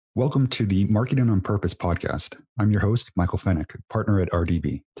Welcome to the Marketing on Purpose podcast. I'm your host, Michael Fennick, partner at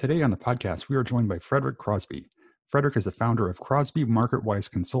RDB. Today on the podcast, we are joined by Frederick Crosby. Frederick is the founder of Crosby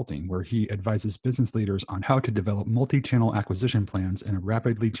MarketWise Consulting, where he advises business leaders on how to develop multi-channel acquisition plans in a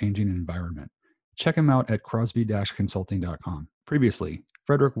rapidly changing environment. Check him out at crosby-consulting.com. Previously,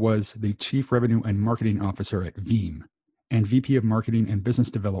 Frederick was the Chief Revenue and Marketing Officer at Veeam and VP of Marketing and Business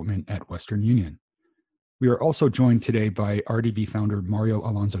Development at Western Union. We are also joined today by RDB founder Mario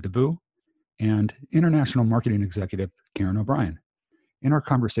Alonso Debu and international marketing executive Karen O'Brien. In our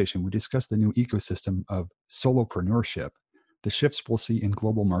conversation, we discuss the new ecosystem of solopreneurship, the shifts we'll see in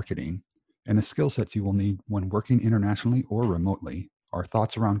global marketing, and the skill sets you will need when working internationally or remotely, our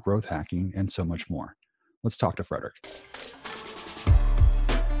thoughts around growth hacking, and so much more. Let's talk to Frederick.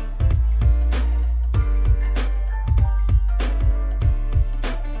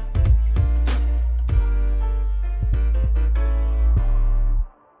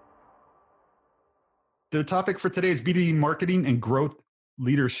 The topic for today is B2B marketing and growth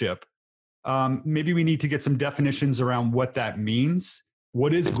leadership. Maybe we need to get some definitions around what that means.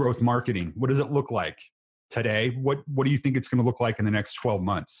 What is growth marketing? What does it look like today? What do you think it's going to look like in the next 12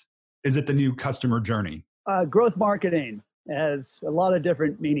 months? Is it the new customer journey? Growth marketing has a lot of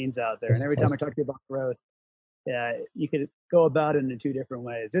different meanings out there. And every time I talk to you about growth, you could go about it in two different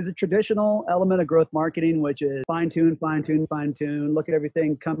ways. There's a traditional element of growth marketing, which is fine tune, look at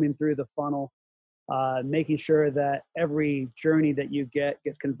everything coming through the funnel. Making sure that every journey that you get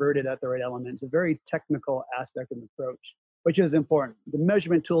gets converted at the right element. It's a very technical aspect of the approach, which is important. The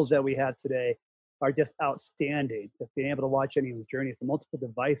measurement tools that we have today are just outstanding. Just being able to watch anyone's journey from multiple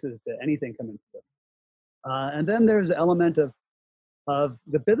devices to anything coming through. And then there's the element of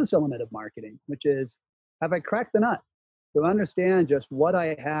the business element of marketing, which is, have I cracked the nut to understand just what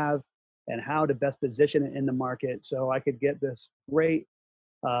I have and how to best position it in the market so I could get this great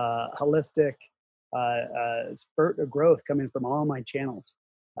holistic spurt of growth coming from all my channels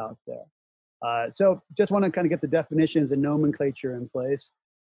out there. So just want to kind of get the definitions and nomenclature in place.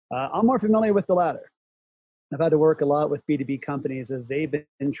 I'm more familiar with the latter. I've had to work a lot with B2B companies as they've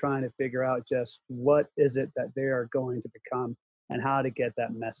been trying to figure out just what is it that they are going to become and how to get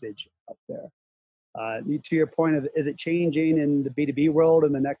that message up there. To your point of, is it changing in the B2B world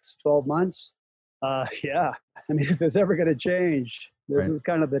in the next 12 months? Yeah, I mean, if it's ever going to change, this is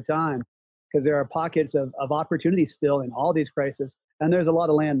kind of the time. Because there are pockets of opportunity still in all these crises, and there's a lot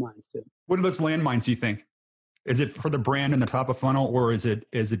of landmines too. What are those landmines, do you think? Is it for the brand in the top of funnel, or is it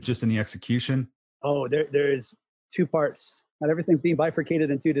just in the execution? Oh, there's two parts. Not everything's being bifurcated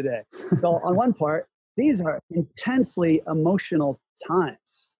in two today. So on one part, these are intensely emotional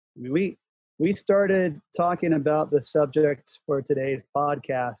times. I mean, we started talking about the subject for today's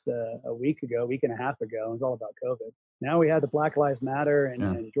podcast a week and a half ago. It was all about COVID. Now we have the Black Lives Matter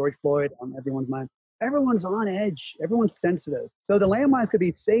and George Floyd on everyone's mind. Everyone's on edge. Everyone's sensitive. So the landmines could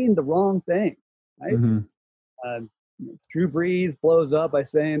be saying the wrong thing, right? Mm-hmm. Drew Brees blows up by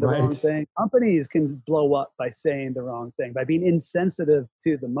saying the wrong thing. Companies can blow up by saying the wrong thing, by being insensitive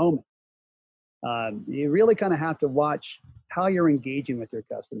to the moment. You really kind of have to watch how you're engaging with your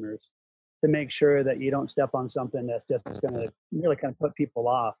customers to make sure that you don't step on something that's just going to really kind of put people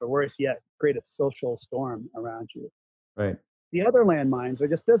off, or worse yet, create a social storm around you. Right. The other landmines are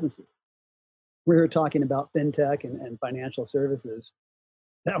just businesses. We're talking about fintech and financial services.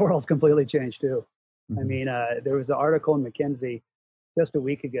 That world's completely changed too. Mm-hmm. I mean, there was an article in McKinsey just a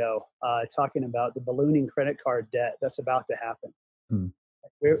week ago talking about the ballooning credit card debt that's about to happen.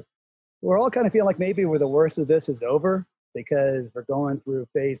 We're all kind of feeling like maybe the worst of this is over, because we're going through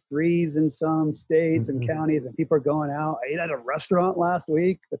phase 3s in some states and counties, and people are going out. I ate at a restaurant last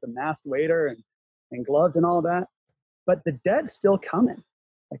week with a masked waiter and gloves and all of that. But the debt's still coming.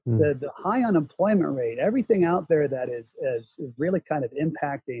 Like the high unemployment rate, everything out there that is really kind of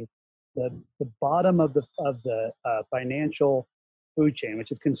impacting the bottom of the financial food chain,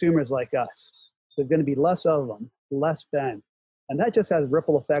 which is consumers like us. There's going to be less of them, less spend, and that just has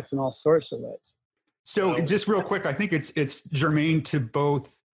ripple effects in all sorts of ways. So just real quick, I think it's germane to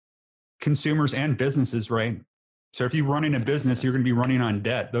both consumers and businesses, right? So if you're running a business, you're going to be running on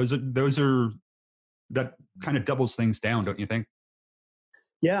debt. Those are that kind of doubles things down, don't you think?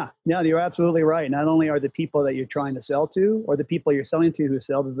 Yeah, you're absolutely right. Not only are the people that you're trying to sell to, or the people you're selling to who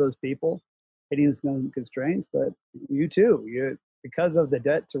sell to those people, hitting some constraints, but you too. Because of the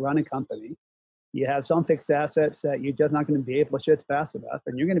debt to run a company, you have some fixed assets that you're just not going to be able to shift fast enough,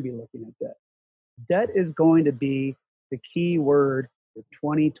 and you're going to be looking at debt. Debt is going to be the key word for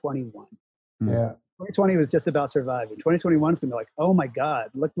 2021. Yeah. 2020 was just about surviving. 2021 is going to be like, oh my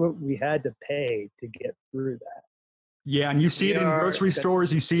God, look what we had to pay to get through that. Yeah, and you see We it in are, grocery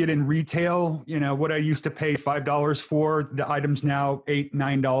stores, you see it in retail. You know, what I used to pay $5 for, the item's now $8,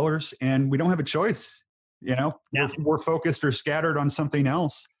 $9, and we don't have a choice. You know, yeah, we're focused or scattered on something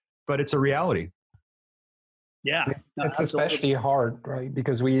else, but it's a reality. yeah, no, It's absolutely. especially hard, right?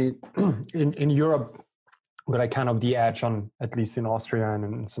 Because we in Europe, but I kind of the edge on, at least in Austria and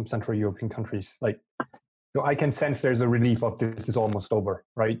in some Central European countries. Like, so I can sense there's a relief of this is almost over,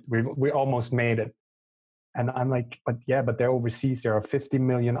 right? We almost made it. And I'm like, but yeah, but they're overseas. There are 50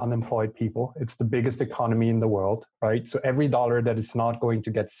 million unemployed people. It's the biggest economy in the world, right? So every dollar that is not going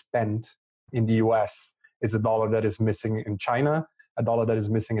to get spent in the US is a dollar that is missing in China, a dollar that is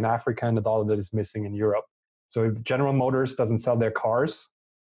missing in Africa, and a dollar that is missing in Europe. So if General Motors doesn't sell their cars,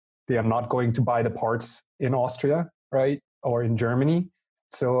 they are not going to buy the parts in Austria, right? Or in Germany.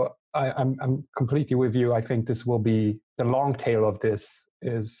 So I'm completely with you. I think this will be, the long tail of this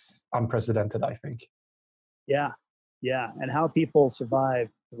is unprecedented, I think. Yeah, yeah, and how people survive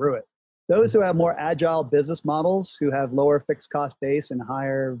through it. Those who have more agile business models, who have lower fixed cost base and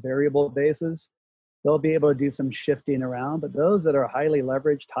higher variable bases, they'll be able to do some shifting around. But those that are highly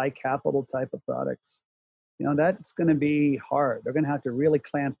leveraged, high capital type of products, that's going to be hard. They're going to have to really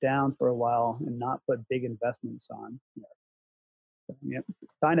clamp down for a while and not put big investments on.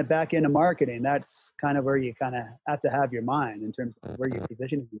 Sign it back into marketing. That's kind of where you kind of have to have your mind in terms of where you're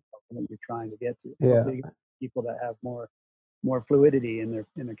positioning yourself and what you're trying to get to. Yeah. Hopefully people that have more fluidity in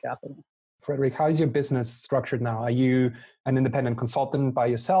their capital. Frederick, how is your business structured now? Are you an independent consultant by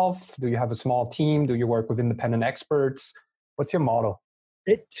yourself? Do you have a small team? Do you work with independent experts? What's your model?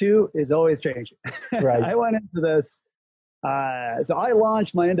 It too is always changing. Right. I went into this. So I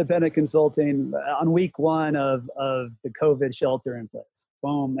launched my independent consulting on week one of the COVID shelter in place.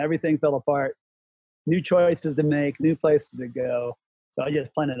 Boom, everything fell apart. New choices to make, new places to go. So I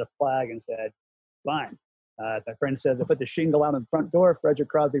just planted a flag and said, fine. My friend says, I put the shingle out on the front door, Frederick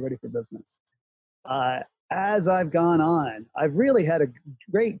Crosby, ready for business. As I've gone on, I've really had a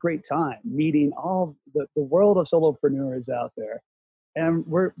great time meeting all the world of solopreneurs out there. And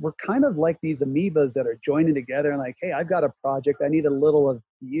we're kind of like these amoebas that are joining together and like, hey, I've got a project. I need a little of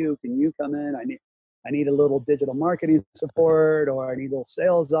you. Can you come in? I need a little digital marketing support, or I need a little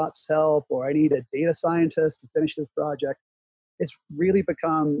sales ops help, or I need a data scientist to finish this project. It's really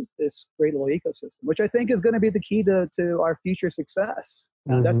become this great little ecosystem, which I think is going to be the key to our future success.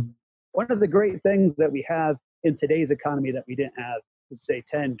 That's one of the great things that we have in today's economy that we didn't have, let's say,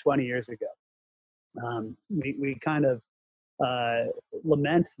 10, 20 years ago. We kind of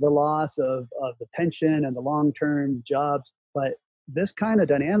lament the loss of the pension and the long-term jobs, but this kind of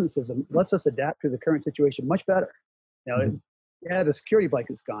dynamicism lets us adapt to the current situation much better. Yeah, the security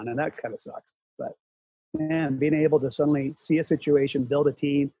blanket's gone, and that kind of sucks. But man, being able to suddenly see a situation, build a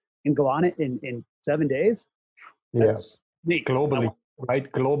team, and go on it in 7 days, that's neat. Globally, right?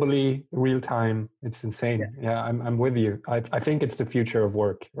 Globally, real time. It's insane. Yeah, I'm with you. I think it's the future of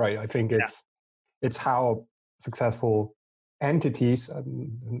work, right? I think it's how successful entities,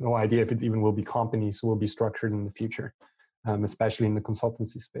 no idea if it even will be companies, will be structured in the future, especially in the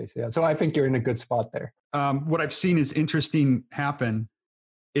consultancy space. Yeah, so I think you're in a good spot there. What I've seen is interesting happen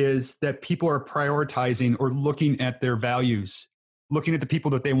is that people are prioritizing or looking at their values, looking at the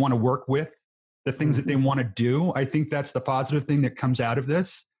people that they want to work with, the things that they want to do. I think that's the positive thing that comes out of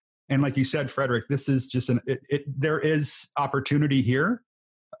this. And like you said, Frederick, this is just there is opportunity here,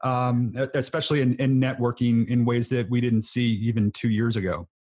 especially in networking in ways that we didn't see even 2 years ago.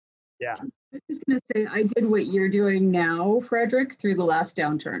 Yeah. I was just going to say, I did what you're doing now, Frederick, through the last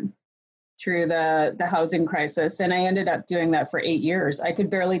downturn, through the housing crisis. And I ended up doing that for 8 years. I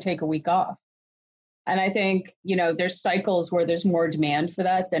could barely take a week off. And I think, there's cycles where there's more demand for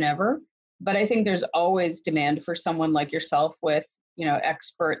that than ever. But I think there's always demand for someone like yourself with,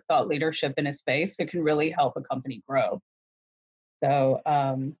 expert thought leadership in a space that can really help a company grow. So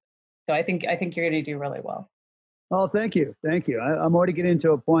I think you're going to do really well. Oh, thank you. I'm already getting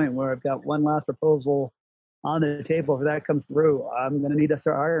to a point where I've got one last proposal on the table. If that comes through, I'm going to need to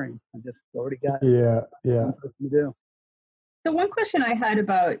start hiring. I just already got one person to do. So one question I had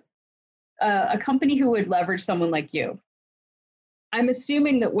about a company who would leverage someone like you. I'm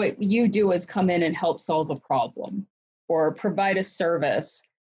assuming that what you do is come in and help solve a problem or provide a service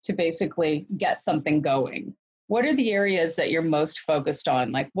to basically get something going. What are the areas that you're most focused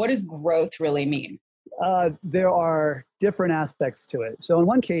on? Like, what does growth really mean? There are different aspects to it. So in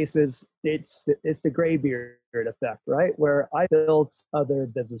one case, it's the graybeard effect, right? Where I built other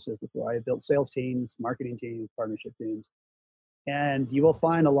businesses before. I built sales teams, marketing teams, partnership teams. And you will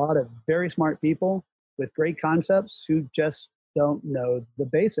find a lot of very smart people with great concepts who just don't know the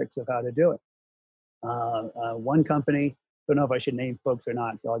basics of how to do it. One company, don't know if I should name folks or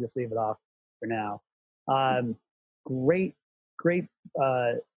not, so I'll just leave it off for now. Great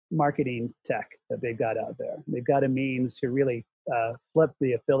marketing tech that they've got out there. They've got a means to really flip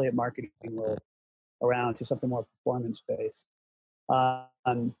the affiliate marketing world around to something more performance-based.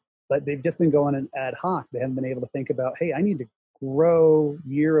 But they've just been going ad hoc. They haven't been able to think about, hey, I need to grow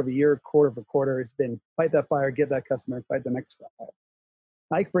year over year, quarter over quarter. It's been fight that fire, get that customer, fight the next fire.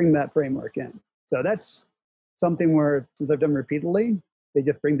 I bring that framework in. So that's something where, since I've done repeatedly, they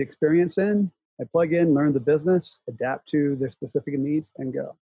just bring the experience in. I plug in, learn the business, adapt to their specific needs, and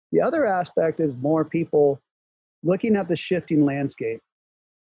go. The other aspect is more people looking at the shifting landscape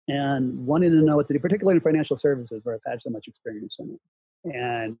and wanting to know what to do, particularly in financial services where I've had so much experience in it,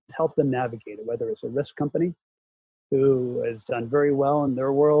 and help them navigate it, whether it's a risk company who has done very well in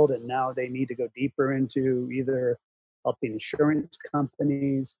their world and now they need to go deeper into either helping insurance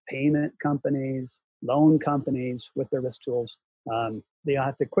companies, payment companies, loan companies with their risk tools. They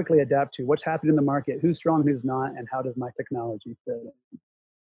have to quickly adapt to what's happening in the market, who's strong, who's not, and how does my technology fit in.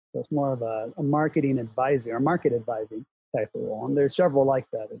 So it's more of a marketing advising or market advising type of role. And there's several like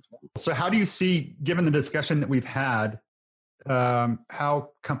that as well. So how do you see, given the discussion that we've had, how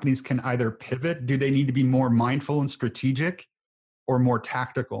companies can either pivot? Do they need to be more mindful and strategic or more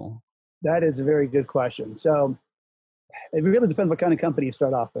tactical? That is a very good question. So it really depends what kind of company you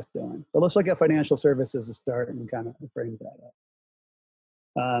start off with doing. But let's look at financial services to start and kind of frame that up.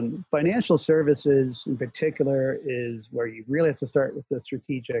 Financial services in particular is where you really have to start with the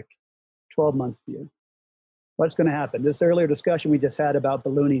strategic 12-month view. What's going to happen? This earlier discussion we just had about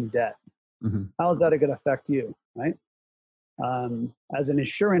ballooning debt. Mm-hmm. How is that going to affect you, right? As an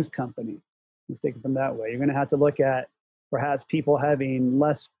insurance company, let's take it from that way. You're going to have to look at perhaps people having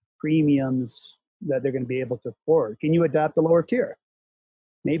less premiums that they're going to be able to afford. Can you adapt a lower tier?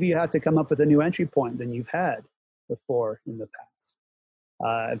 Maybe you have to come up with a new entry point than you've had before in the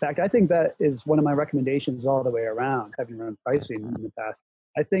past. In fact, I think that is one of my recommendations all the way around, having run pricing in the past.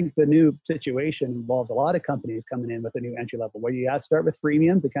 I think the new situation involves a lot of companies coming in with a new entry level where you have to start with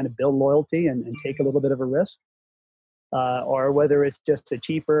freemium to kind of build loyalty and take a little bit of a risk. Or whether it's just a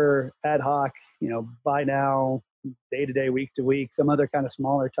cheaper ad hoc, buy now, day to day, week to week, some other kind of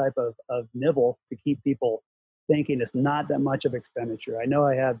smaller type of nibble to keep people thinking it's not that much of expenditure. I know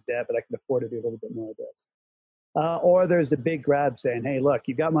I have debt, but I can afford to do a little bit more of this. Or there's the big grab saying, hey, look,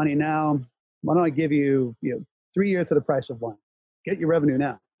 you've got money now. Why don't I give you, 3 years for the price of one? Get your revenue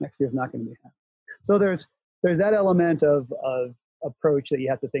now. Next year's not going to be happening. So there's that element of approach that you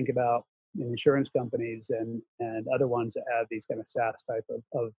have to think about in insurance companies and other ones that have these kind of SaaS type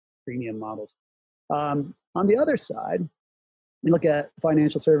of premium models. On the other side, we look at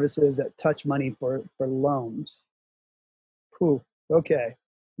financial services that touch money for loans. Whew, okay,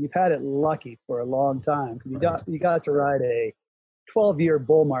 you've had it lucky for a long time. You got to ride a 12-year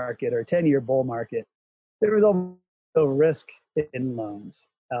bull market or 10-year bull market. There was almost no risk in loans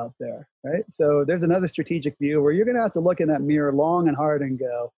out there, right? So there's another strategic view where you're going to have to look in that mirror long and hard and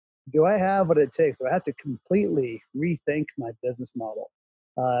go, do I have what it takes? Do I have to completely rethink my business model?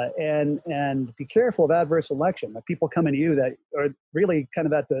 And be careful of adverse selection. Like people coming to you that are really kind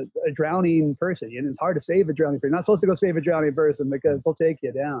of at a drowning person. And it's hard to save a drowning person. You're not supposed to go save a drowning person because they'll take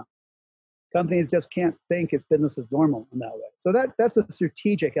you down. Companies just can't think it's business as normal in that way. So that's a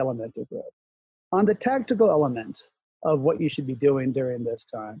strategic element of growth. On the tactical element of what you should be doing during this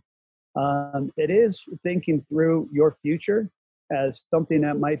time, it is thinking through your future as something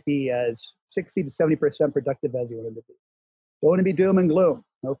that might be as 60 to 70% productive as you want it to be. Don't want to be doom and gloom.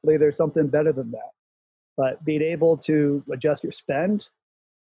 Hopefully there's something better than that. But being able to adjust your spend,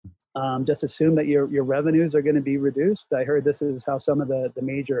 just assume that your revenues are going to be reduced. I heard this is how some of the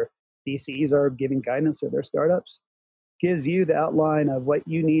major VCs are giving guidance to their startups. Gives you the outline of what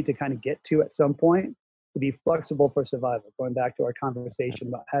you need to kind of get to at some point to be flexible for survival. Going back to our conversation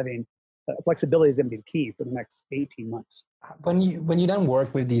about having flexibility is going to be the key for the next 18 months. When you then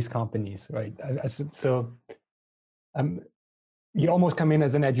work with these companies, right? You almost come in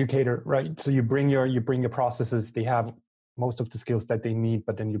as an educator, right? So you bring your processes. They have most of the skills that they need,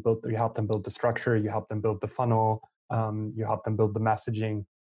 but then you help them build the structure, you help them build the funnel, you help them build the messaging.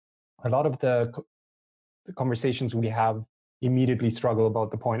 A lot of the conversations we have immediately struggle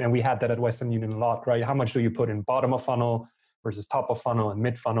about the point, and we had that at Western Union a lot, right? How much do you put in bottom of funnel versus top of funnel and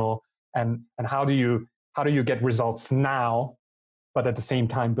mid funnel, and how do you get results now, but at the same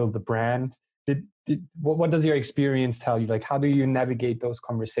time build the brand? What does your experience tell you? Like, how do you navigate those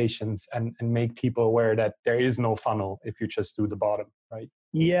conversations and make people aware that there is no funnel if you just do the bottom, right?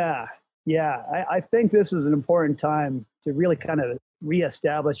 Yeah. I think this is an important time to really kind of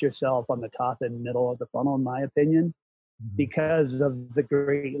reestablish yourself on the top and middle of the funnel, in my opinion, because of the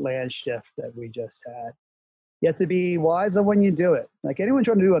great land shift that we just had. You have to be wise on when you do it. Like anyone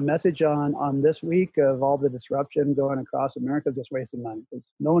trying to do a message on this week of all the disruption going across America is just wasting money, because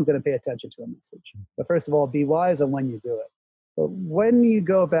no one's going to pay attention to a message. But first of all, be wise on when you do it. But when you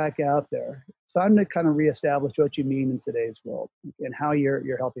go back out there, it's time to kind of reestablish what you mean in today's world and how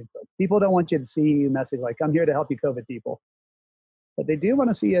you're helping folks. People don't want you to see you message like, I'm here to help you COVID people. But they do want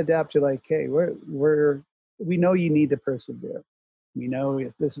to see you adapt to like, hey, we know you need to persevere. We know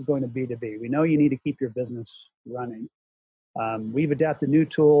if this is going to B2B. We know you need to keep your business running. We've adapted new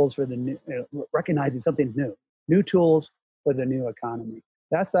tools for the new, recognizing something's new tools for the new economy.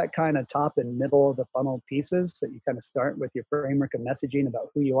 That's that kind of top and middle of the funnel pieces that you kind of start with your framework of messaging about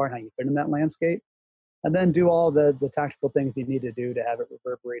who you are and how you fit in that landscape. And then do all the tactical things you need to do to have it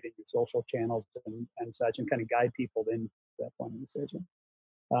reverberate in your social channels and such, and kind of guide people in that point of decision.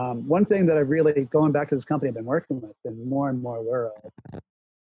 One thing that I really, going back to this company I've been working with and more aware of,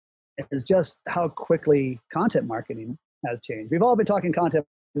 is just how quickly content marketing has changed. We've all been talking content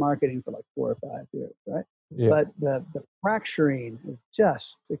marketing for like 4 or 5 years, right? Yeah. But the fracturing has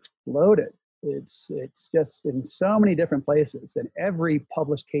just exploded. It's just in so many different places, and every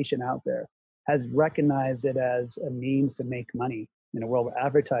publication out there has recognized it as a means to make money in a world where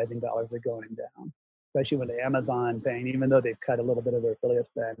advertising dollars are going down, especially with Amazon paying, even though they've cut a little bit of their affiliate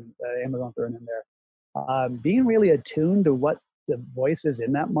spend, Amazon throwing in there. Being really attuned to what the voice is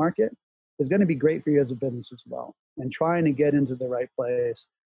in that market is going to be great for you as a business as well. And trying to get into the right place,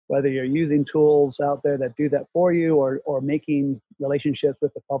 whether you're using tools out there that do that for you, or making relationships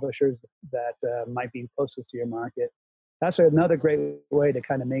with the publishers that might be closest to your market. That's another great way to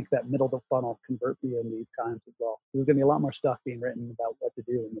kind of make that middle of the funnel convert for you in these times as well. There's going to be a lot more stuff being written about what to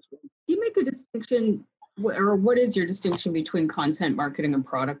do in this room. Do you make a distinction, or what is your distinction between content marketing and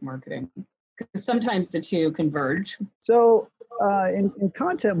product marketing? Because sometimes the two converge. So in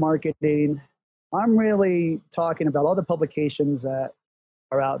content marketing, I'm really talking about all the publications that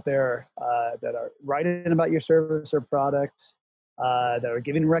are out there that are writing about your service or product, that are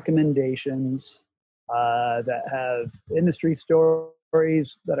giving recommendations, that have industry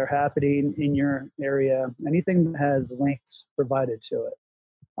stories that are happening in your area, anything that has links provided to it.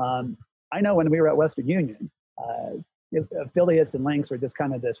 I know when we were at Western Union, affiliates and links were just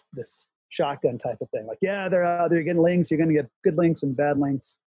kind of this shotgun type of thing. Like, yeah, they're out there getting links, you're going to get good links and bad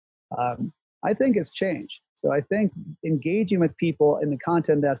links. I think it's changed. So I think engaging with people in the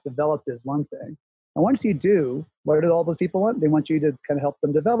content that's developed is one thing. And once you do, what do all those people want? They want you to kind of help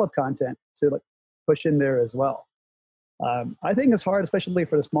them develop content to like push in there as well. I think it's hard, especially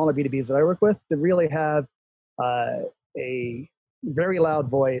for the smaller B2Bs that I work with, to really have a very loud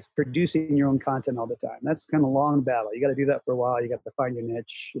voice producing your own content all the time. That's kind of a long battle. You got to do that for a while. You got to find your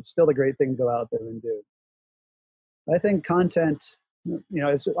niche. It's still a great thing to go out there and do. I think content,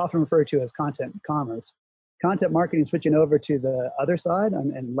 is often referred to as content commerce. Content marketing switching over to the other side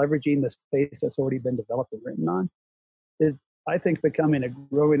and leveraging the space that's already been developed and written on is, I think, becoming a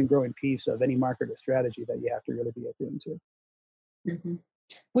growing piece of any marketer strategy that you have to really be attuned to. Mm-hmm.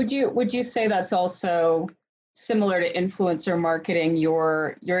 Would you say that's also similar to influencer marketing?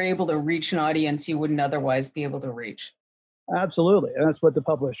 You're able to reach an audience you wouldn't otherwise be able to reach. Absolutely, and that's what the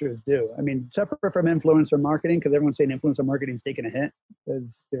publishers do. I mean, separate from influencer marketing, because everyone's saying influencer marketing is taking a hit,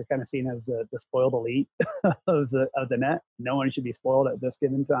 because they're kind of seen as the spoiled elite of the net. No one should be spoiled at this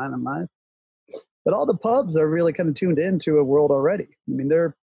given time in life. But all the pubs are really kind of tuned into a world already. I mean,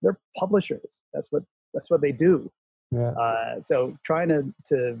 they're publishers. That's what they do. Yeah. So trying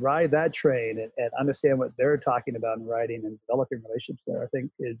to ride that train and understand what they're talking about in writing and developing relationships there, I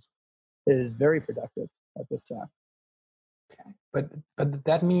think is very productive at this time. Okay. But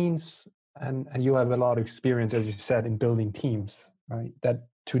that means, and you have a lot of experience, as you said, in building teams, right? That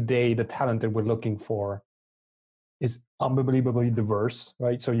today the talent that we're looking for is unbelievably diverse,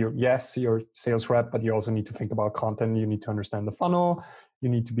 right? So you're sales rep, but you also need to think about content. You need to understand the funnel. You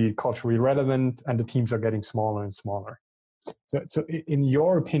need to be culturally relevant, and the teams are getting smaller and smaller. So in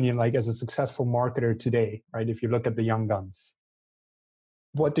your opinion, like as a successful marketer today, right? If you look at the young guns,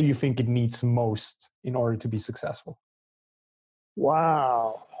 what do you think it needs most in order to be successful?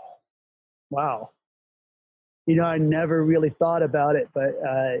 Wow. I never really thought about it, but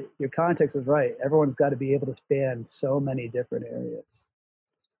your context is right. Everyone's got to be able to span so many different areas.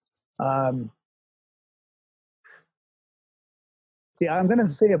 See, I'm going to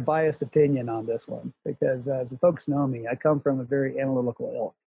say a biased opinion on this one, because as the folks know me, I come from a very analytical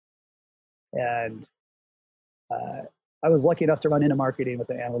ilk. And I was lucky enough to run into marketing with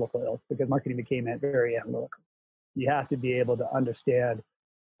the analytical ilk, because marketing became very analytical. You have to be able to understand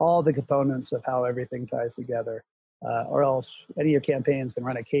all the components of how everything ties together, or else any of your campaigns can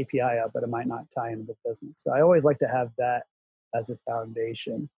run a KPI up, but it might not tie into the business. So I always like to have that as a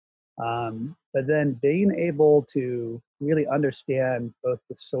foundation. But then being able to really understand both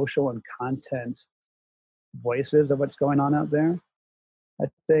the social and content voices of what's going on out there, I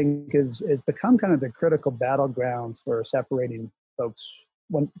think it's become kind of the critical battlegrounds for separating folks,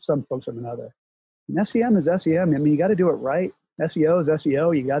 some folks from another. And SEM is SEM. I mean, you got to do it right. SEO is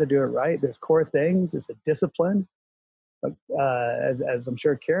SEO. You got to do it right. There's core things. It's a discipline. But as I'm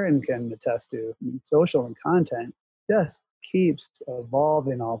sure Karen can attest to, I mean, social and content just keeps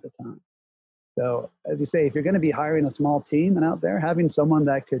evolving all the time. So as you say, if you're going to be hiring a small team and out there, having someone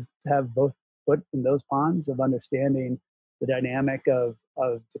that could have both foot in those ponds of understanding the dynamic of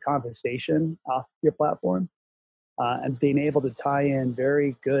the conversation off your platform, and being able to tie in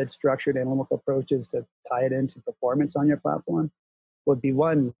very good structured analytical approaches to tie it into performance on your platform would be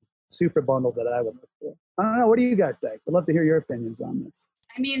one super bundle that I would look for. I don't know. What do you guys think? I'd love to hear your opinions on this.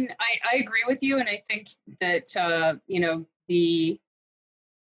 I mean, I agree with you. And I think that,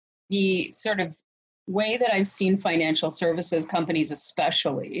 the sort of way that I've seen financial services companies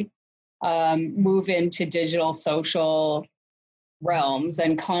especially move into digital social realms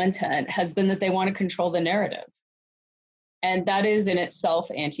and content has been that they want to control the narrative. And that is in itself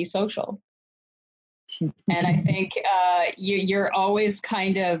antisocial. And I think you're always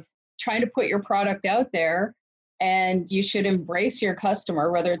kind of trying to put your product out there, and you should embrace your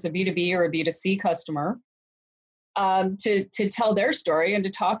customer, whether it's a B2B or a B2C customer, to tell their story and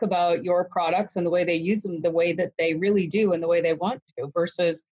to talk about your products and the way they use them, the way that they really do and the way they want to,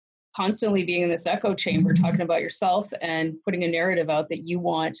 versus constantly being in this echo chamber talking about yourself and putting a narrative out that you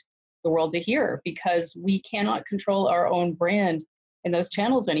want the world to hear, because we cannot control our own brand in those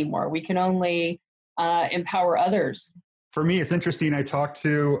channels anymore. We can only empower others. For me, it's interesting. I talked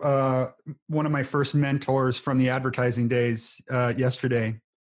to one of my first mentors from the advertising days yesterday,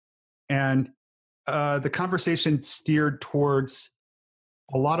 and the conversation steered towards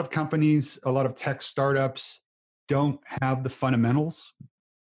a lot of companies, a lot of tech startups don't have the fundamentals,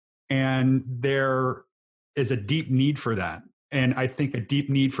 and there is a deep need for that. And I think a deep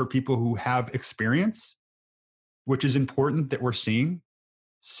need for people who have experience, which is important that we're seeing.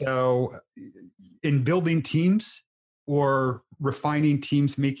 So in building teams or refining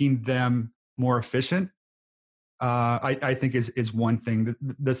teams, making them more efficient, I think is one thing.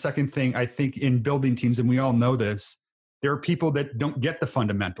 The second thing, I think in building teams, and we all know this, there are people that don't get the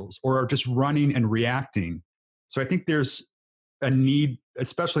fundamentals or are just running and reacting. So I think there's a need,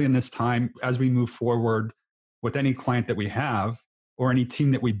 especially in this time, as we move forward with any client that we have or any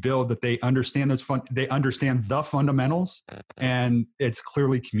team that we build, that they understand they understand the fundamentals, and it's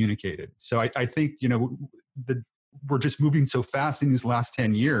clearly communicated. So I think, we're just moving so fast in these last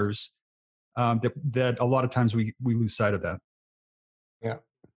 10 years that a lot of times we lose sight of that. Yeah,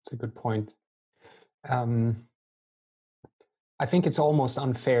 it's a good point. I think it's almost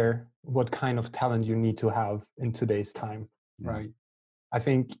unfair what kind of talent you need to have in today's time, right? I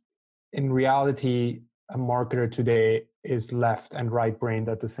think in reality, a marketer today is left and right brained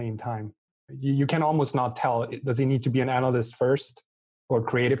at the same time. You can almost not tell, does he need to be an analyst first or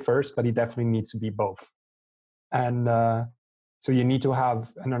creative first, but he definitely needs to be both. And so you need to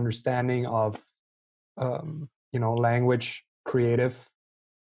have an understanding of, language, creative,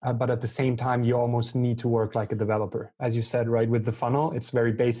 but at the same time, you almost need to work like a developer. As you said, right, with the funnel, it's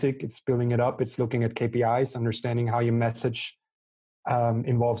very basic. It's building it up. It's looking at KPIs, understanding how your message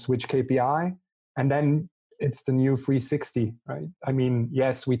involves which KPI. And then it's the new 360, right? I mean,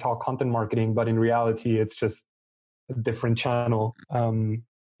 yes, we talk content marketing, but in reality, it's just a different channel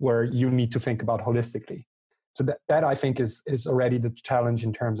where you need to think about holistically. So that I think is already the challenge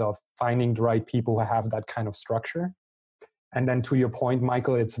in terms of finding the right people who have that kind of structure. And then to your point,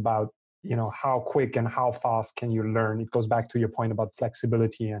 Michael, it's about, how quick and how fast can you learn? It goes back to your point about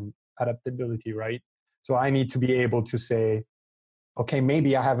flexibility and adaptability, right? So I need to be able to say, okay,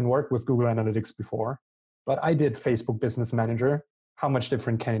 maybe I haven't worked with Google Analytics before, but I did Facebook Business Manager. How much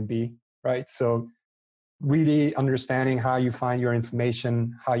different can it be, right? So really understanding how you find your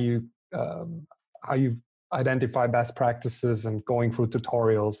information, how you identify best practices, and going through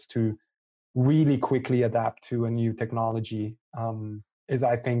tutorials to really quickly adapt to a new technology is,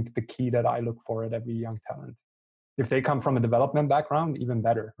 I think, the key that I look for at every young talent. If they come from a development background, even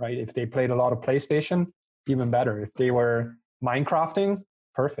better, right? If they played a lot of PlayStation, even better. If they were Minecrafting,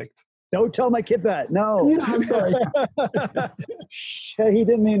 perfect. Don't tell my kid that. No. Yeah, I'm sorry. He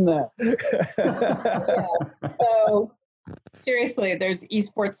didn't mean that. So Seriously, there's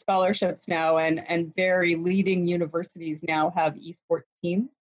esports scholarships now, and very leading universities now have esports teams,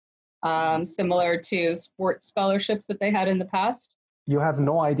 similar to sports scholarships that they had in the past. You have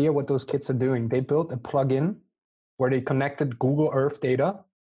no idea what those kids are doing. They built a plugin where they connected Google Earth data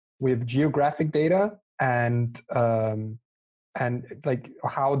with geographic data and like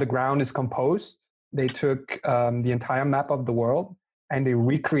how the ground is composed. They took the entire map of the world and they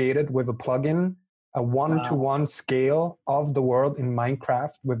recreated with a plugin a one-to-one scale of the world in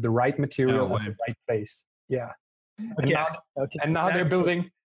Minecraft with the right material at the right place. Yeah. Okay. And now they're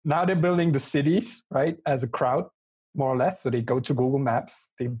building the cities, right, as a crowd, more or less. So they go to Google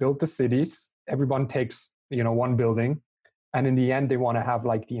Maps, they build the cities, everyone takes, one building, and in the end they want to have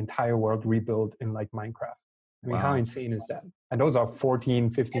like the entire world rebuilt in like Minecraft. I mean, how insane is that? And those are 14,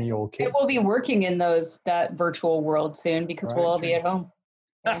 15-year-old kids. It will be working in that virtual world soon because we'll all be at home.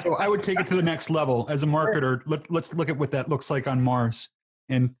 So I would take it to the next level. As a marketer, let's look at what that looks like on Mars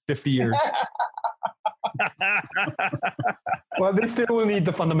in 50 years. Well, they still will need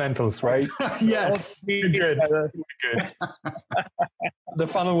the fundamentals, right? Yes. Good. Good. The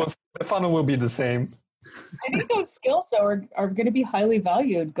funnel will be the same. I think those skills though are going to be highly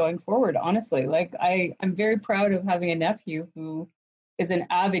valued going forward, honestly. Like I'm very proud of having a nephew who is an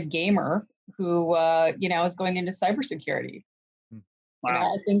avid gamer who is going into cybersecurity.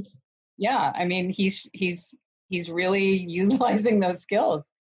 Wow. I think, I mean, he's really utilizing those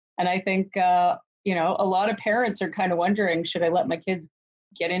skills. And I think, a lot of parents are kind of wondering, should I let my kids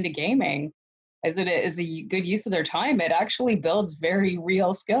get into gaming? Is it a good use of their time? It actually builds very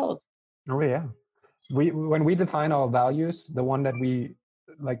real skills. Oh, yeah. When we define our values, the one that we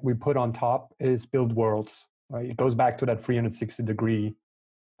put on top is build worlds, right? It goes back to that 360-degree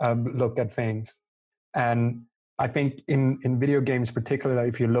look at things. And I think in video games, particularly,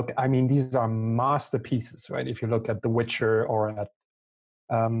 if you look, I mean, these are masterpieces, right? If you look at The Witcher or at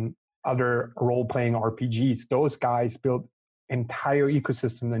other role-playing RPGs, those guys build entire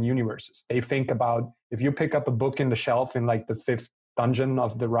ecosystems and universes. They think about, if you pick up a book in the shelf in like the 5th dungeon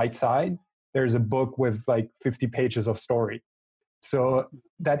of the right side, there's a book with like 50 pages of story. So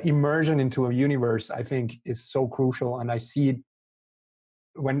that immersion into a universe, I think, is so crucial. And I see it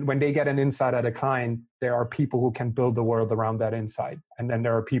when they get an insight at a client, there are people who can build the world around that insight. And then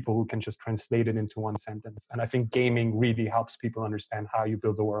there are people who can just translate it into one sentence. And I think gaming really helps people understand how you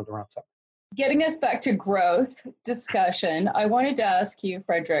build the world around something. Getting us back to growth discussion, I wanted to ask you,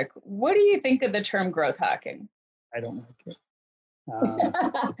 Frederick, what do you think of the term growth hacking? I don't like it.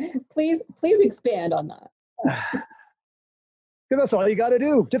 Please expand on that. Because that's all you got to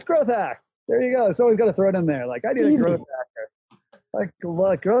do. Just growth hack. There you go. It's always got to throw it in there. Like, I need a growth hacker. Like,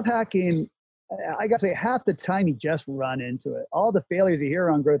 look, growth hacking, I got to say, half the time you just run into it. All the failures you hear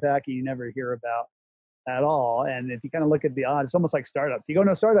on growth hacking, you never hear about at all. And if you kind of look at the odds, it's almost like startups. You go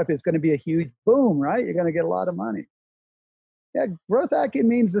into a startup, it's going to be a huge boom, right? You're going to get a lot of money. Yeah, growth hacking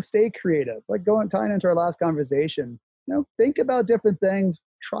means to stay creative. Like tying into our last conversation, think about different things,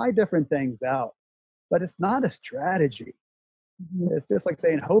 try different things out. But it's not a strategy. It's just like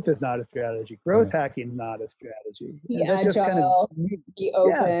saying hope is not a strategy. Growth hacking is not a strategy. Be agile, be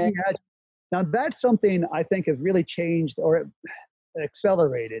open. Yeah, be agile. Now that's something I think has really changed or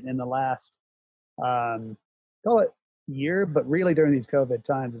accelerated in the last, call it year, but really during these COVID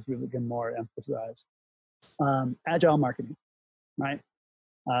times it's really been more emphasized. Agile marketing, right?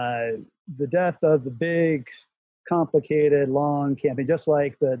 The death of the big, complicated, long campaign, just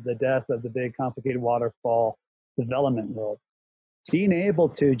like the death of the big, complicated waterfall development world. Being able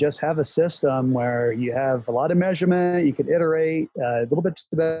to just have a system where you have a lot of measurement, you can iterate a little bit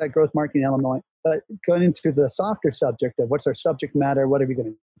to that growth marketing element, but going into the softer subject of what's our subject matter, what are we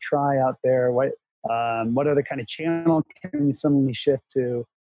going to try out there, what other kind of channel can we suddenly shift to?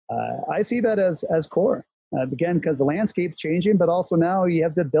 I see that as core. Again, because the landscape's changing, but also now you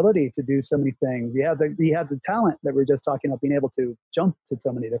have the ability to do so many things. You have the talent that we're just talking about, being able to jump to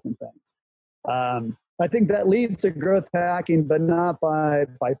so many different things. I think that leads to growth hacking, but not by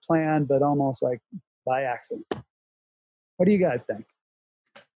plan, but almost like by accident. What do you guys think?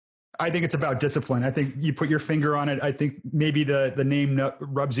 I think it's about discipline. I think you put your finger on it. I think maybe the name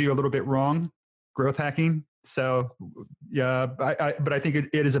rubs you a little bit wrong, growth hacking. So yeah, but I think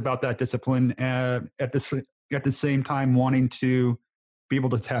it is about that discipline at the same time wanting to be able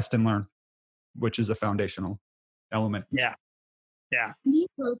to test and learn, which is a foundational element. Yeah. Yeah.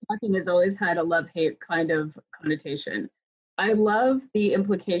 Growth hacking has always had a love-hate kind of connotation. I love the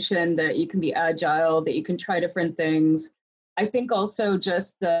implication that you can be agile, that you can try different things. I think also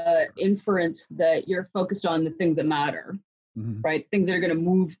just the inference that you're focused on the things that matter, right? Things that are going to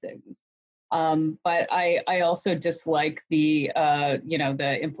move things. But I also dislike the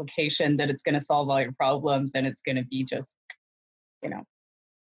the implication that it's going to solve all your problems and it's going to be just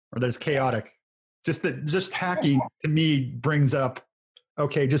or that it's chaotic. Just hacking to me brings up,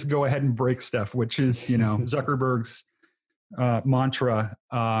 okay, just go ahead and break stuff, which is Zuckerberg's mantra.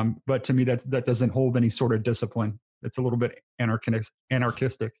 But to me, that doesn't hold any sort of discipline. It's a little bit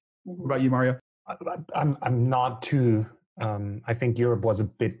anarchistic. What about you, Mario? I'm not too. I think Europe was a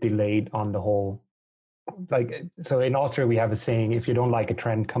bit delayed on the whole. So in Austria, we have a saying: if you don't like a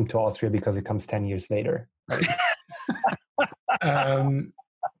trend, come to Austria because it comes 10 years later. Right?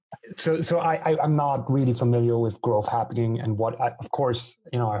 So I'm not really familiar with growth hacking and of course,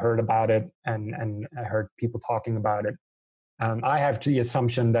 I heard about it and I heard people talking about it. I have the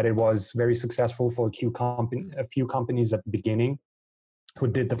assumption that it was very successful for a few companies at the beginning who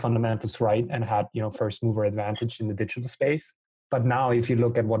did the fundamentals right and had, first mover advantage in the digital space. But now if you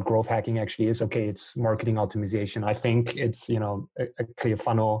look at what growth hacking actually is, okay, it's marketing optimization. I think it's, a clear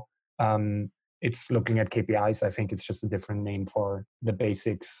funnel. It's looking at KPIs. I think it's just a different name for the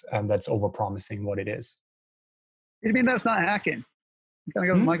basics, and that's overpromising what it is. You mean that's not hacking? Kind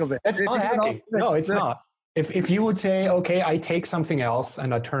of go with Michael's. That's not hacking. No, it's not. If you would say, okay, I take something else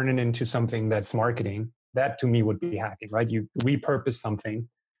and I turn it into something that's marketing, that to me would be hacking, right? You repurpose something.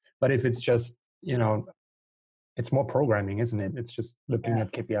 But if it's just, it's more programming, isn't it? It's just looking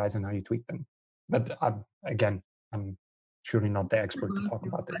at KPIs and how you tweak them. But I'm surely not the expert to talk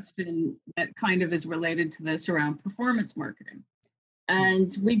about this. Question that kind of is related to this around performance marketing.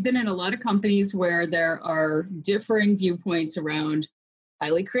 And we've been in a lot of companies where there are differing viewpoints around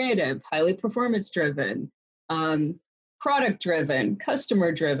highly creative, highly performance driven, product driven,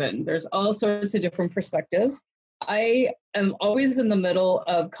 customer driven. There's all sorts of different perspectives. I am always in the middle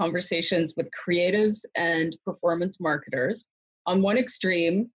of conversations with creatives and performance marketers. On one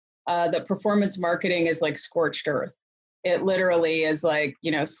extreme, the performance marketing is like scorched earth. It literally is like,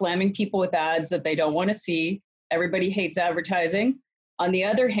 slamming people with ads that they don't want to see. Everybody hates advertising. On the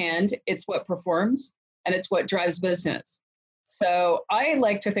other hand, it's what performs and it's what drives business. So I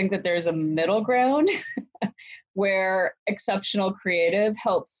like to think that there's a middle ground where exceptional creative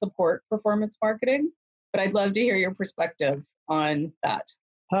helps support performance marketing. But I'd love to hear your perspective on that.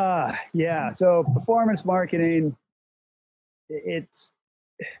 Yeah. So performance marketing, it's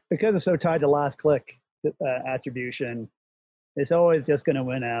because it's so tied to last click attribution, it's always just going to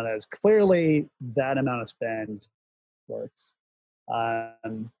win out as clearly that amount of spend works. I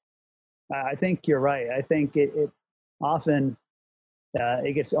think you're right. I think it often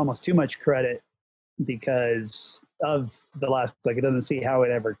it gets almost too much credit because of the last click. It doesn't see how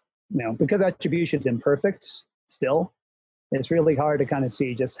it ever, because attribution is imperfect still. It's really hard to kind of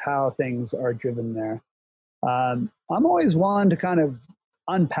see just how things are driven there. I'm always one to kind of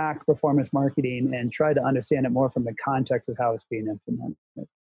unpack performance marketing and try to understand it more from the context of how it's being implemented.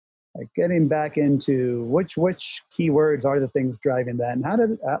 Like getting back into which keywords are the things driving that,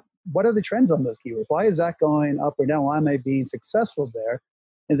 and what are the trends on those keywords? Why is that going up or down? Why am I being successful there?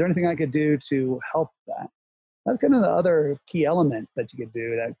 Is there anything I could do to help that? That's kind of the other key element that you could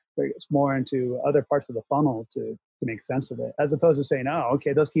do that gets more into other parts of the funnel to make sense of it, as opposed to saying, oh,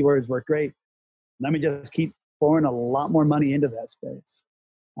 okay, those keywords work great. Let me just keep pouring a lot more money into that space.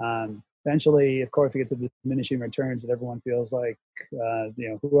 Eventually, of course, it gets to diminishing returns that everyone feels like,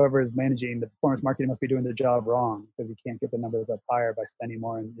 whoever is managing the performance marketing must be doing their job wrong because you can't get the numbers up higher by spending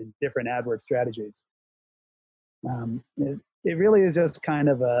more in different AdWords strategies. It really is just kind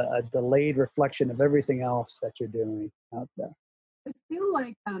of a delayed reflection of everything else that you're doing out there. I feel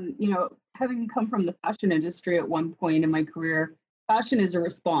like, having come from the fashion industry at one point in my career, fashion is a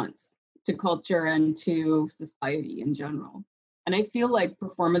response to culture and to society in general. And I feel like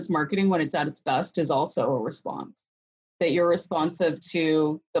performance marketing, when it's at its best, is also a response. That you're responsive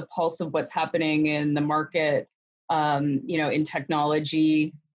to the pulse of what's happening in the market, in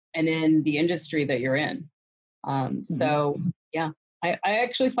technology and in the industry that you're in. So yeah, I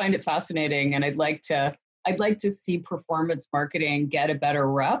actually find it fascinating, and I'd like to see performance marketing get a better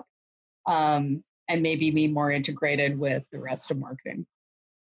rep, and maybe be more integrated with the rest of marketing.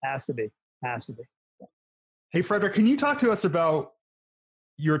 Has to be. Hey, Frederick, can you talk to us about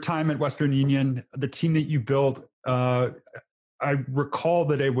your time at Western Union, the team that you built? I recall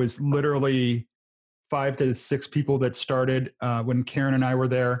that it was literally 5 to 6 people that started when Karen and I were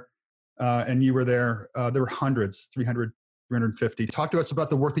there, and you were there. There were hundreds, 300, 350. Talk to us about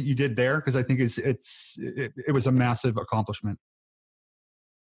the work that you did there, because I think it was a massive accomplishment.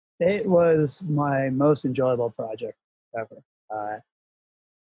 It was my most enjoyable project ever.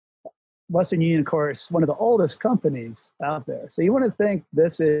 Western Union, of course, one of the oldest companies out there. So you want to think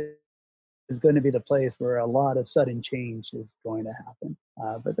this is is going to be the place where a lot of sudden change is going to happen.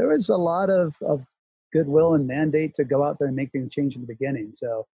 But there was a lot of goodwill and mandate to go out there and make things change in the beginning.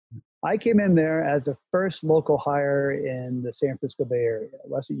 So I came in there as the first local hire in the San Francisco Bay Area.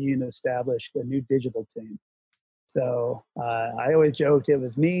 Western Union established a new digital team. So I always joked it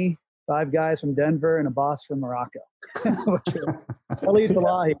was me, 5 guys from Denver, and a boss from Morocco. Khalid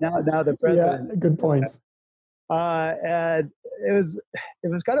Salahi, now the president. Yeah, good points. And it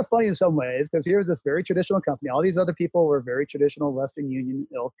was kind of funny in some ways, because here's this very traditional company. All these other people were very traditional Western Union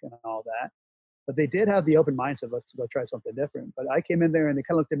ilk and all that. But they did have the open mindset, let's go try something different. But I came in there and they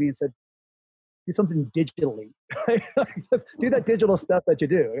kind of looked at me and said, do something digitally. Just do that digital stuff that you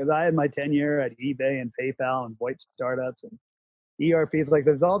do. Because I had my tenure at eBay and PayPal and VoIP startups and ERPs. Like,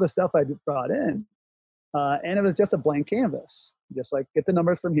 there's all the stuff I brought in. And it was just a blank canvas. Just like, get the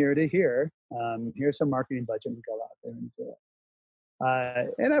numbers from here to here. Here's some marketing budget and go out there and do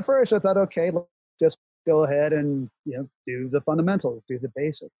it. And at first I thought, okay, let's just go ahead and do the fundamentals, do the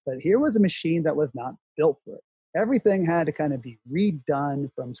basics. But here was a machine that was not built for it. Everything had to kind of be redone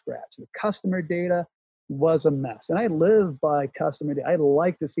from scratch. The customer data was a mess. And I live by customer data. I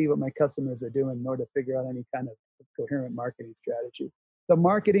like to see what my customers are doing in order to figure out any kind of coherent marketing strategy. The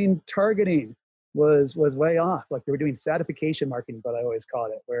marketing targeting was way off. Like, they were doing stratification marketing, but I always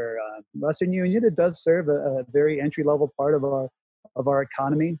called it, where Western Union, it does serve a very entry-level part of our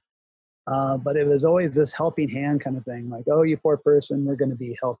economy. But it was always this helping hand kind of thing. Like, oh, you poor person, we're going to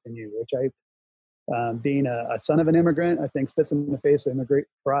be helping you, which being a son of an immigrant, I think spits in the face of immigrant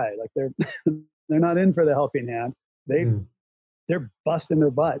pride. Like, they're not in for the helping hand. They're busting their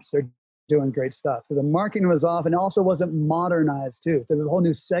butts. They're doing great stuff. So the marketing was off, and also wasn't modernized too. So there was a whole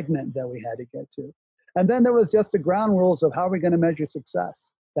new segment that we had to get to. And then there was just the ground rules of how we're going to measure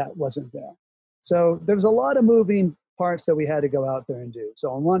success. That wasn't there. So there was a lot of moving parts that we had to go out there and do. So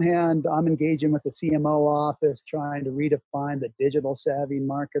on one hand, I'm engaging with the CMO office, trying to redefine the digital savvy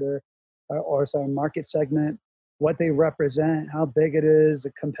marketer, market segment, what they represent, how big it is,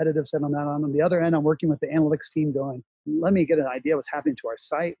 a competitive set on that. On the other end, I'm working with the analytics team going, let me get an idea what's happening to our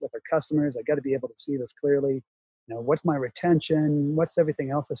site with our customers. I got to be able to see this clearly. What's my retention? What's everything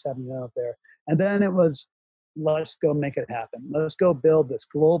else that's happening out there? And then it was, let's go make it happen. Let's go build this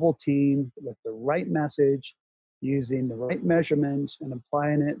global team with the right message, using the right measurements and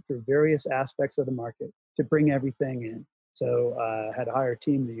applying it through various aspects of the market to bring everything in. So I had to hire a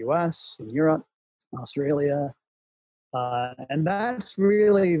team in the US, in Europe, Australia. And that's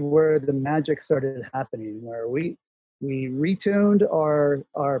really where the magic started happening, where we retuned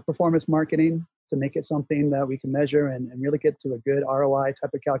our performance marketing to make it something that we can measure and really get to a good ROI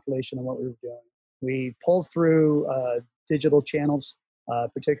type of calculation on what we were doing. We pulled through digital channels,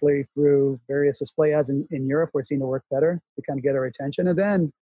 particularly through various display ads in Europe, where it seemed to work better to kind of get our attention. And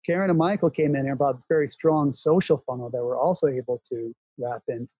then Karen and Michael came in here about a very strong social funnel that we're also able to wrap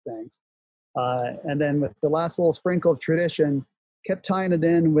into things. And then with the last little sprinkle of tradition, kept tying it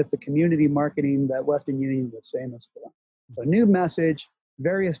in with the community marketing that Western Union was famous for. So new message,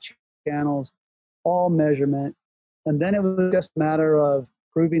 various channels, all measurement. And then it was just a matter of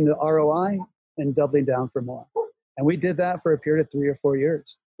proving the ROI and doubling down for more. And we did that for a period of 3 or 4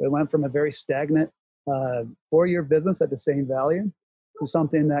 years. It went from a very stagnant 4-year business at the same value to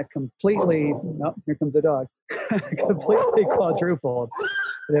something that completely, oh, here comes the dog, completely quadrupled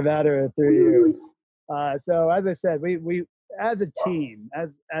in a matter of 3 years. So as I said, we as a team,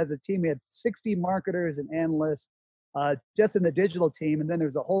 we had 60 marketers and analysts just in the digital team. And then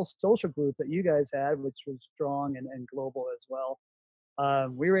there's a whole social group that you guys had, which was strong and global as well.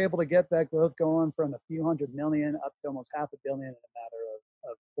 We were able to get that growth going from a few $100 million up to almost $500 million in a matter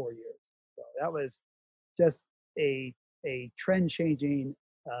of 4 years. So that was just a trend changing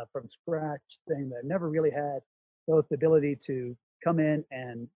from scratch thing that never really had both the ability to come in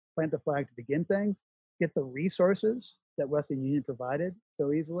and plant the flag to begin things, get the resources that Western Union provided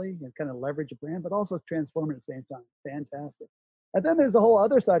so easily and kind of leverage a brand, but also transform it at the same time. Fantastic. And then there's the whole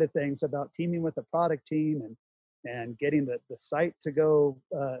other side of things about teaming with the product team and getting the site to go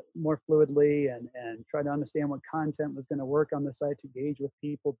more fluidly and try to understand what content was going to work on the site to engage with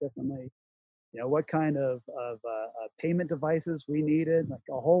people differently. What kind of payment devices we needed. Like,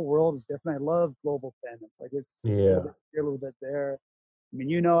 a whole world is different. I love global payments. Like, it's a little bit there. I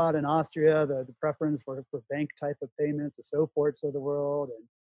mean, out in Austria, the preference for bank type of payments, the SoForts of the world,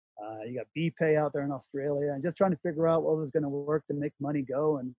 and you got BPay out there in Australia, and just trying to figure out what was going to work to make money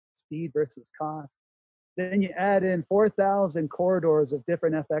go and speed versus cost. Then you add in 4,000 corridors of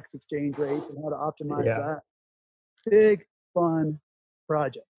different FX exchange rates and how to optimize that. Big, fun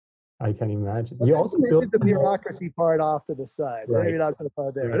project. I can imagine. But You also maybe built the bureaucracy part off to the side. Right. Maybe not to the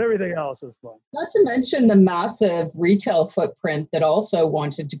part there, Right. but everything else is fun. Not to mention the massive retail footprint that also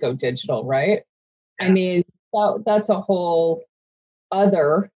wanted to go digital, right? Yeah. I mean, that's a whole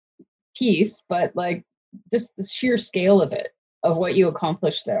other piece, but like just the sheer scale of it, of what you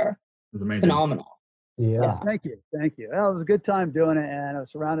accomplished there, It's amazing. phenomenal. Yeah. Thank you. Well, it was a good time doing it, and I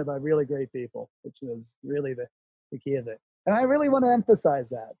was surrounded by really great people, which was really the key of it. And I really want to emphasize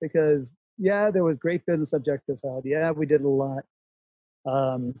that because, yeah, there was great business objectives held. Yeah, we did a lot.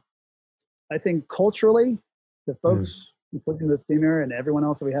 I think culturally, the folks, including the steamer and everyone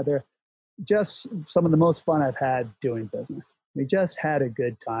else that we had there, just some of the most fun I've had doing business. We just had a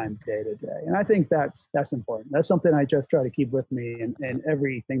good time day to day. And I think that's important. That's something I just try to keep with me in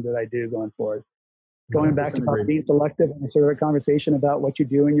everything that I do going forward. Going back to about being selective and sort of a conversation about what you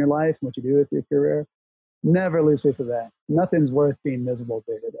do in your life and what you do with your career, never lose sight of that. Nothing's worth being miserable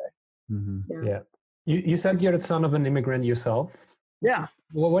day to day. Mm-hmm. Yeah. You said you're the son of an immigrant yourself. Yeah.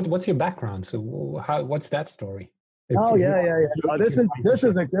 Well, what's your background? So what's that story? Oh, this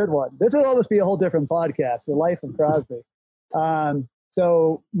is a good one. This will almost be a whole different podcast, The Life of Crosby.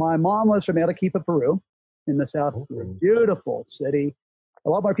 So my mom was from Arequipa, Peru, in the south of Peru. Beautiful city. A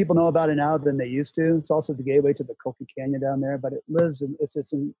lot more people know about it now than they used to. It's also the gateway to the Coca Canyon down there, but it's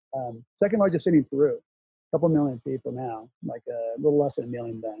just in second largest city in Peru. A couple million people now, like a little less than a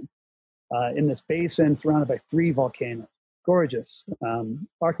million then. In this basin surrounded by 3 volcanoes. Gorgeous.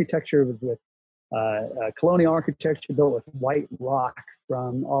 Architecture with colonial architecture built with white rock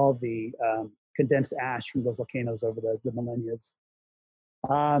from all the condensed ash from those volcanoes over the millennia.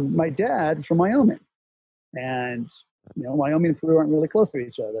 My dad's from Wyoming, and Wyoming and Peru aren't really close to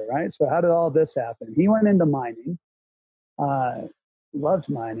each other, right? So how did all this happen? He went into mining, loved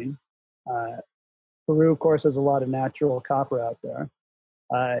mining. Peru, of course, has a lot of natural copper out there.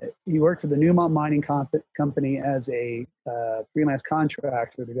 He worked for the Newmont Mining Company as a freelance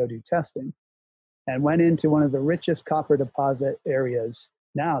contractor to go do testing, and went into one of the richest copper deposit areas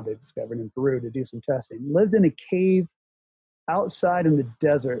now they've discovered in Peru to do some testing. Lived in a cave outside in the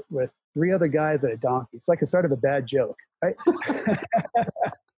desert with 3 other guys and a donkey. It's like the start of a bad joke, right?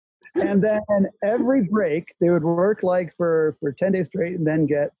 And then every break, they would work like for 10 days straight and then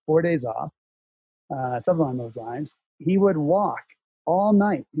get 4 days off, something along those lines. He would walk all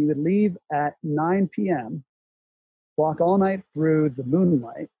night. He would leave at 9 p.m., walk all night through the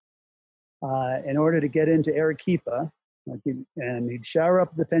moonlight in order to get into Arequipa, and he'd shower up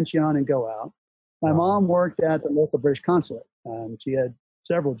at the pension and go out. My mom worked at the local British consulate. She had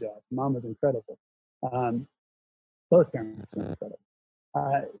several jobs. Mom was incredible. Both parents were incredible.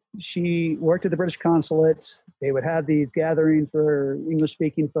 She worked at the British consulate. They would have these gatherings for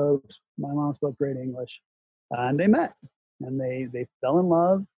English-speaking folks. My mom spoke great English. And they met, and they fell in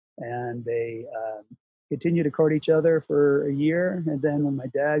love, and they continued to court each other for a year. And then when my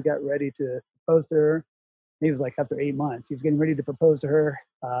dad got ready to propose to her, he was like after 8 months, he was getting ready to propose to her.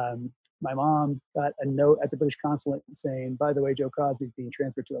 My mom got a note at the British consulate saying, by the way, Joe Crosby's being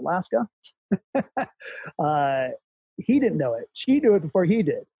transferred to Alaska. He didn't know it. She knew it before he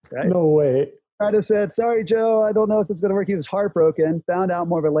did, right? No way. I just said, sorry, Joe, I don't know if this is going to work. He was heartbroken, found out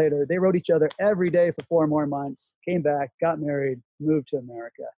more of it later. They wrote each other every day for 4 more months, came back, got married, moved to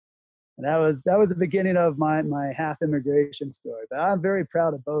America. And that was the beginning of my half immigration story. But I'm very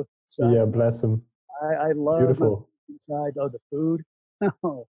proud of both sides. Yeah, bless him. I love Beautiful. Side. Oh, the food.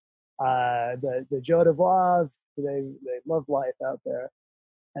 The Joe de Bois, they love life out there.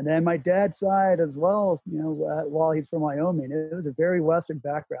 And then my dad's side as well, while he's from Wyoming, it was a very Western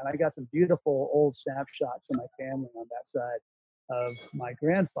background. I got some beautiful old snapshots from my family on that side of my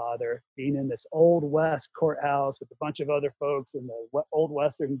grandfather being in this old West courthouse with a bunch of other folks in the old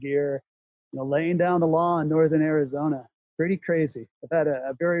Western gear, laying down the law in northern Arizona. Pretty crazy. I've had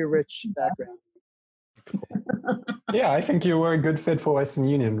a very rich background. Yeah, I think you were a good fit for Western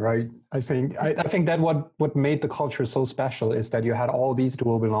Union, right? I think that what made the culture so special is that you had all these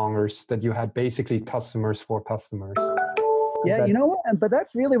dual belongers, that you had basically customers for customers. Yeah, you know what? But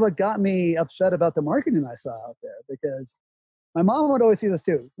that's really what got me upset about the marketing I saw out there, because my mom would always see this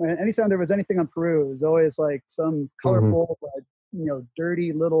too. Anytime there was anything on Peru, it was always like some colorful,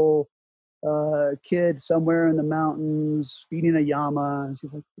 dirty little kid somewhere in the mountains feeding a llama. And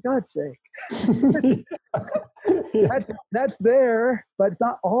she's like, for God's sake. That's there, but it's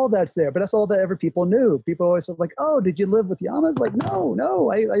not all that's there. But that's all that ever people knew. People always said like, oh, did you live with llamas? Like,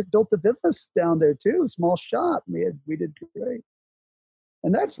 no, I built a business down there too, small shop. We did great.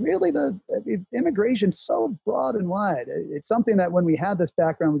 And that's really immigration so broad and wide. It's something that when we had this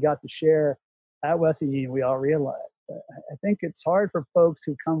background, we got to share at Western Union, we all realized, I think it's hard for folks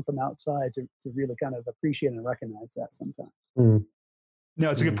who come from outside to really kind of appreciate and recognize that sometimes. Mm. No,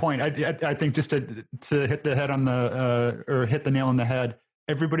 it's a good point. I think just to hit the head on the or hit the nail on the head,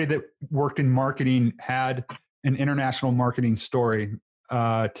 everybody that worked in marketing had an international marketing story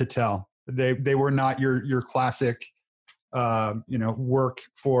to tell. They were not your classic, work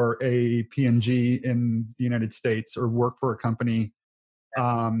for a P&G in the United States or work for a company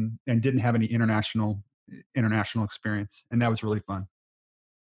and didn't have any international experience, and that was really fun.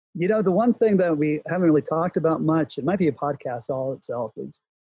 The one thing that we haven't really talked about much, it might be a podcast all itself, is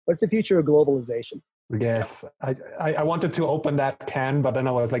what's the future of globalization? Yes, I wanted to open that can, but then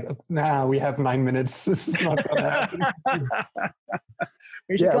I was like, nah, we have 9 minutes. This is not going to happen.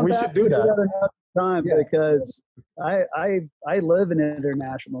 we should do that another time because I live in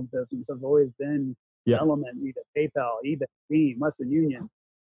international business. I've always been Element, PayPal, eBay, Beam, Western Union.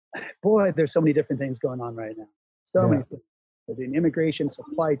 Boy, there's so many different things going on right now. So many things. In immigration,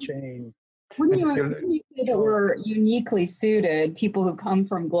 supply chain. Wouldn't you say that we're uniquely suited, people who come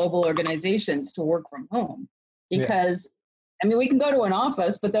from global organizations, to work from home? Because, we can go to an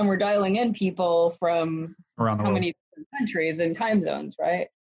office, but then we're dialing in people from around the world. Many different countries and time zones, right?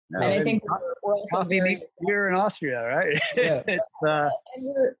 No, and I think we're also here in Austria, right? Yeah. And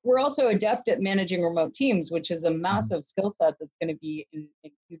we're also adept at managing remote teams, which is a massive skill set that's going to be in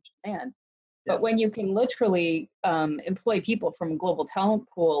huge demand. But when you can literally employ people from a global talent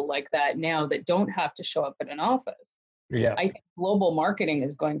pool like that now that don't have to show up at an office, I think global marketing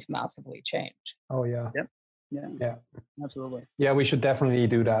is going to massively change. Oh, yeah. Yep. Yeah. Absolutely. Yeah, we should definitely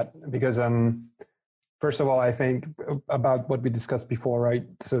do that because first of all, I think about what we discussed before, right?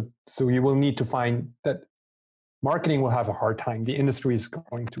 So you will need to find that marketing will have a hard time. The industry is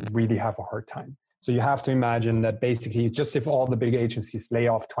going to really have a hard time. So you have to imagine that basically just if all the big agencies lay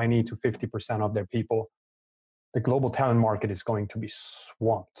off 20 to 50% of their people, the global talent market is going to be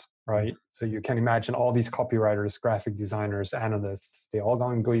swamped, right? So you can imagine all these copywriters, graphic designers, analysts, they're all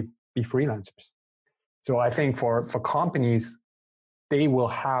going to be freelancers. So I think for companies, they will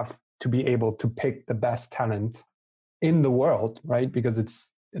have to be able to pick the best talent in the world, right?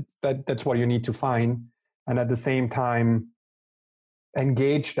 Because that's what you need to find. And at the same time,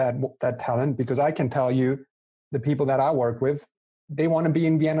 engage that talent, because I can tell you the people that I work with, they want to be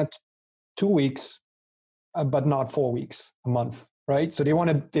in Vienna 2 weeks, but not 4 weeks, a month, right? So they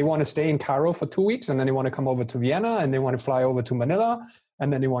want to stay in Cairo for 2 weeks, and then they want to come over to Vienna, and they want to fly over to Manila,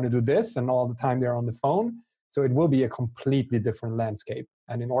 and then they want to do this, and all the time they're on the phone. So it will be a completely different landscape.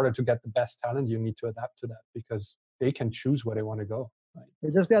 And in order to get the best talent, you need to adapt to that because they can choose where they want to go. Right?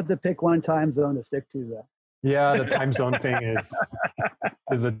 You just got to pick one time zone to stick to, though. Yeah, the time zone thing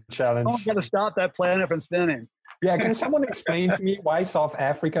is a challenge. I'm going to stop that planet from spinning. Yeah, can someone explain to me why South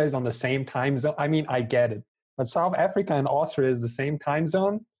Africa is on the same time zone? I mean, I get it. But South Africa and Austria is the same time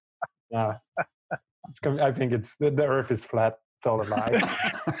zone? I think the Earth is flat. It's all a lie.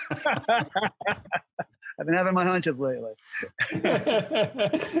 I've been having my hunches lately.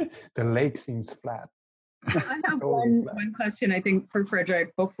 The lake seems flat. I have one question, I think, for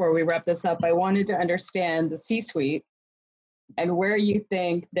Frederick before we wrap this up. I wanted to understand the C-suite and where you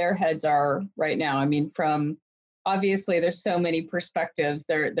think their heads are right now. I mean, from obviously there's so many perspectives.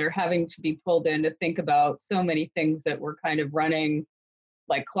 They're having to be pulled in to think about so many things that were kind of running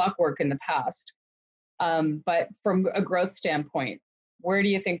like clockwork in the past. But from a growth standpoint, where do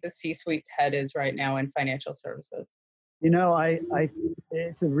you think the C-suite's head is right now in financial services?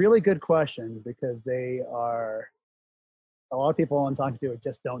 It's a really good question because a lot of people I'm talking to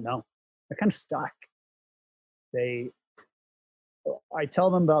just don't know. They're kind of stuck. I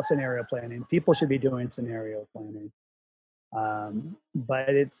tell them about scenario planning. People should be doing scenario planning. But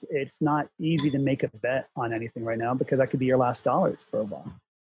it's not easy to make a bet on anything right now because that could be your last dollars for a while.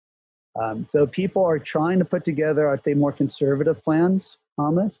 So people are trying to put together, I'd say, more conservative plans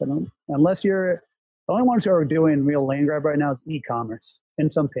on this. Unless you're the only ones who are doing real land grab right now is e-commerce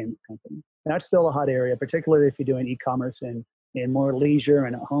and some payment company. That's still a hot area, particularly if you're doing e-commerce and more leisure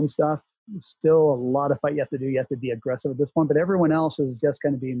and at-home stuff. Still a lot of fight you have to do. You have to be aggressive at this point, but everyone else is just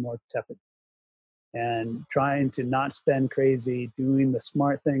going to be more tepid and trying to not spend crazy, doing the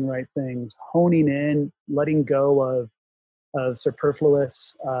smart thing, right things, honing in, letting go of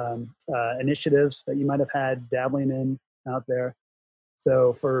superfluous initiatives that you might have had dabbling in out there.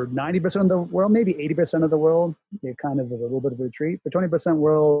 So for 90% of the world, maybe 80% of the world, it kind of is a little bit of a retreat. For 20%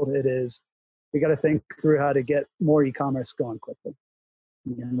 world, it is, we got to think through how to get more e-commerce going quickly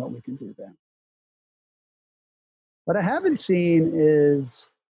and what we can do there. What I haven't seen is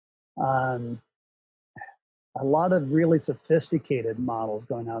a lot of really sophisticated models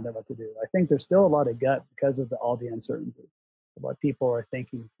going out there what to do. I think there's still a lot of gut because of all the uncertainty of what people are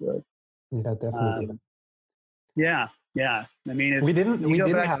thinking through. Yeah, definitely. Yeah. I mean, we didn't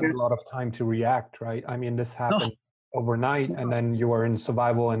have a lot of time to react, right? I mean, this happened overnight, and then you are in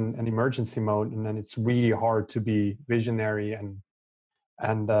survival and emergency mode, and then it's really hard to be visionary and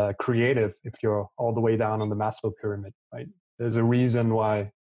creative if you're all the way down on the Maslow pyramid, right? There's a reason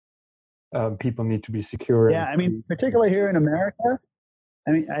why people need to be secure. Yeah, I mean, particularly here in America.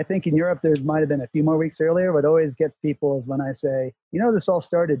 I mean, I think in Europe there might have been a few more weeks earlier. What always gets people is when I say, this all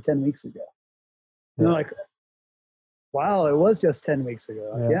started 10 weeks ago. And they're like, wow, it was just 10 weeks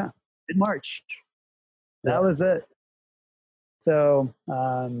ago. Like, yeah, in March. That was it. So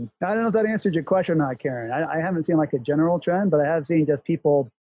I don't know if that answered your question or not, Karen. I haven't seen like a general trend, but I have seen just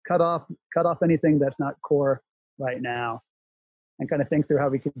people cut off anything that's not core right now and kind of think through how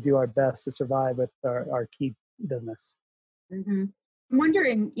we can do our best to survive with our key business. Mm-hmm. I'm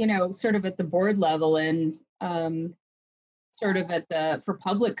wondering, sort of at the board level and sort of for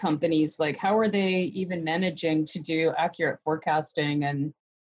public companies, like how are they even managing to do accurate forecasting and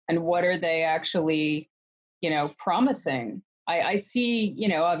what are they actually, promising? I see,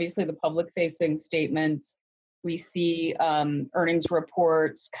 obviously the public facing statements, we see earnings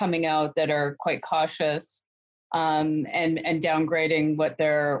reports coming out that are quite cautious and downgrading what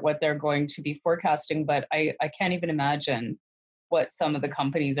they're going to be forecasting. But I can't even imagine what some of the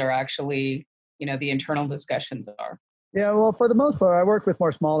companies are actually, the internal discussions are. Yeah, well, for the most part, I work with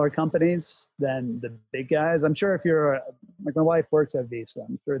more smaller companies than the big guys. I'm sure if you're, like my wife works at Visa,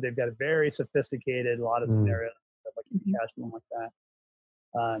 I'm sure they've got a very sophisticated, a lot of scenarios, like cash flow like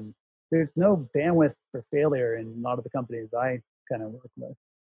that. There's no bandwidth for failure in a lot of the companies I kind of work with.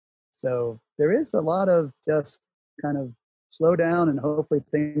 So there is a lot of just kind of slow down and hopefully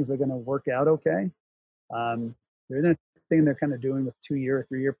things are going to work out okay. There isn't a thing they're kind of doing with 2-year or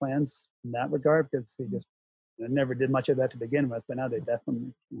 3-year plans in that regard because they just never did much of that to begin with, but now they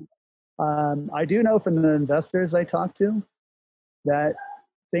definitely can. I do know from the investors I talk to that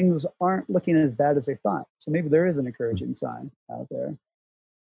things aren't looking as bad as they thought. So maybe there is an encouraging sign out there.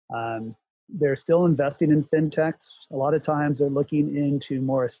 They're still investing in fintechs. A lot of times they're looking into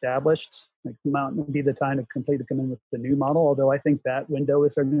more established, like might be the time to completely come in with the new model, although I think that window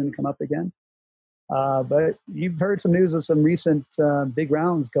is starting to come up again. But you've heard some news of some recent big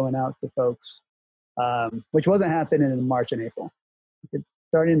rounds going out to folks, which wasn't happening in March and April.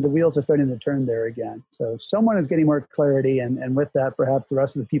 The wheels are starting to turn there again. So someone is getting more clarity, and with that, perhaps the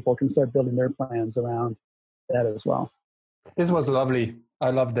rest of the people can start building their plans around that as well. This was lovely. I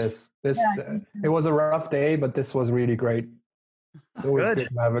love this. It was a rough day, but this was really great. It's always good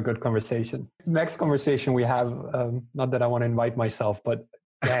to have a good conversation. Next conversation we have, not that I want to invite myself, but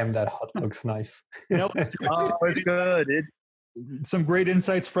damn, that hut looks nice. It's good. Some great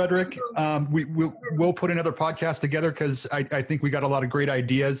insights, Frederick. We'll put another podcast together because I think we got a lot of great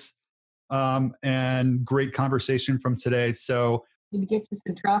ideas and great conversation from today. So maybe get you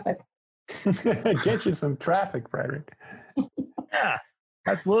some traffic. Get you some traffic, Frederick. Yeah,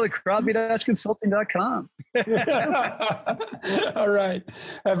 absolutely. Crosby-consulting.com. All right.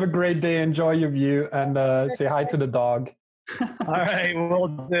 Have a great day. Enjoy your view and say hi to the dog. All right, we'll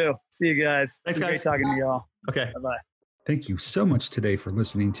do. See you guys. Thanks, guys. Great talking to you all. Okay. Bye-bye. Thank you so much today for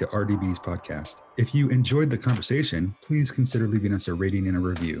listening to RDB's podcast. If you enjoyed the conversation, please consider leaving us a rating and a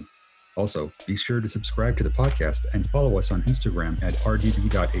review. Also, be sure to subscribe to the podcast and follow us on Instagram at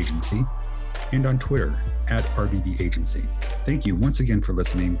rdb.agency and on Twitter at rdbagency. Thank you once again for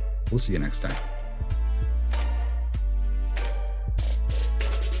listening. We'll see you next time.